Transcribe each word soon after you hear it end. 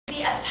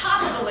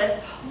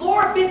vocalist,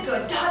 Laura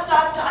Bidgood, ...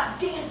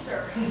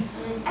 dancer.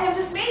 I am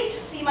dismayed to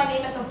see my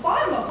name at the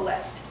bottom of the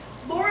list.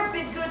 Laura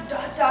Bidgood, ...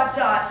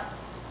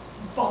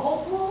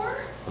 bubble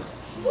blower?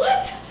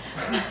 What?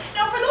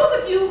 Now, for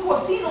those of you who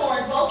have seen the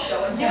Lawrence Welk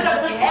show, and give it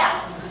up if you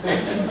have.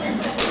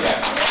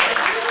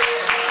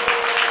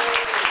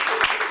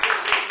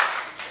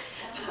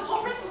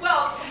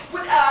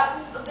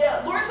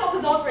 Lawrence Welk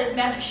was known for his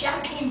magic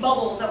champagne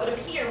bubbles that would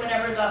appear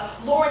whenever the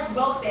Lawrence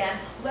Welk band,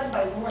 led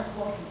by Lawrence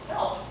Welk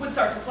himself, would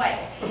start to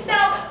play.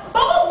 Now,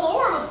 bubble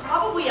blower was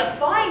probably a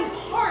fine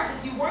part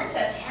if you weren't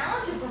a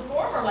talented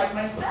performer like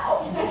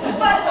myself.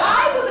 But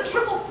I was a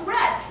triple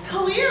threat.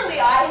 Clearly,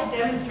 I had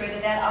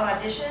demonstrated that on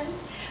auditions.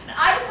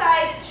 I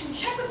decided to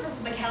check with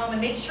Mrs. McCallum and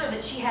make sure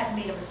that she hadn't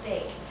made a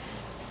mistake.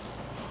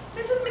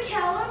 Mrs.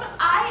 McCallum,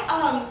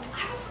 I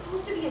was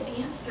supposed to be a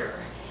dancer.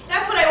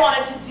 That's what I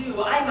wanted to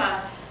do. I'm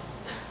a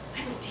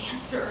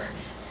dancer.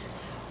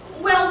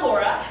 Well,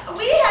 Laura,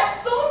 we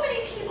had so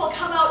many people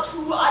come out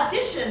to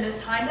audition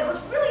this time that it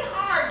was really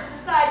hard to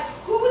decide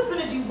who was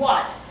going to do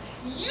what.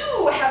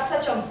 You have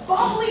such a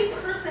bubbly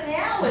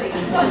personality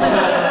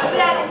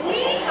that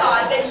we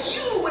thought that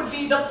you would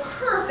be the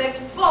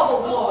perfect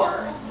bubble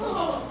blower.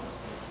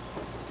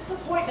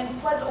 Disappointment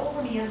floods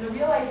over me as the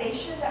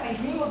realization that my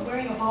dream of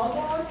wearing a ball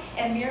gown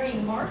and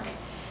marrying Mark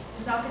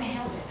is not going to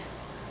happen.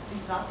 At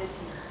least not this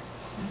year.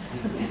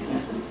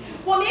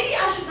 Well, maybe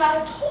I should not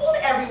have told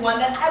everyone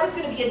that I was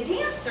going to be a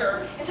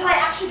dancer until I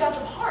actually got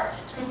the part.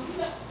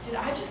 Did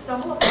I just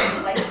stumble upon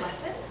a life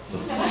lesson?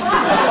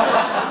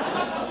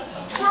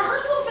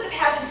 Rehearsals for the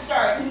pageant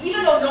start, and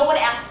even though no one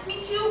asks me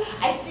to,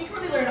 I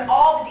secretly learn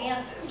all the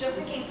dances just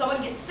in case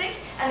someone gets sick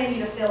and they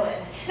need a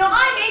fill-in. Now,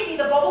 I may be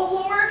the bubble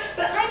blower,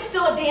 but I'm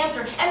still a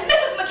dancer, and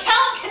Mrs.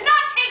 McCallum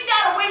cannot take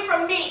that away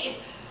from me.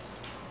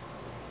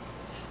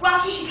 Well,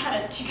 actually, she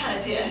kind of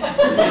did. But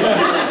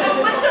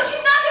still,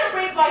 she's not going to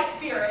break my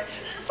spirit.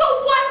 So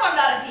what if I'm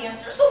not a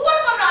dancer? So what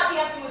if I'm not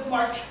dancing with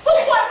Mark? So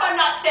what if I'm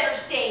not center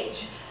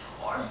stage?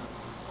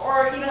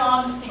 Or even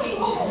on the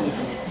stage?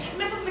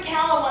 Mrs.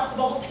 McCallum wants the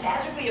bubbles to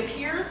magically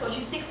appear, so she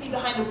sticks me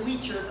behind the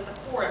bleachers that the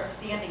chorus is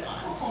standing on.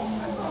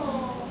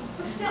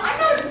 But still, I'm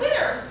not a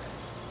quitter.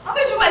 I'm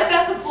going to do my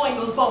best with blowing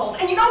those bubbles.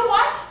 And you know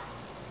what?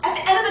 At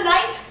the end of the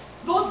night,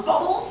 those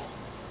bubbles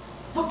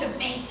looked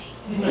amazing.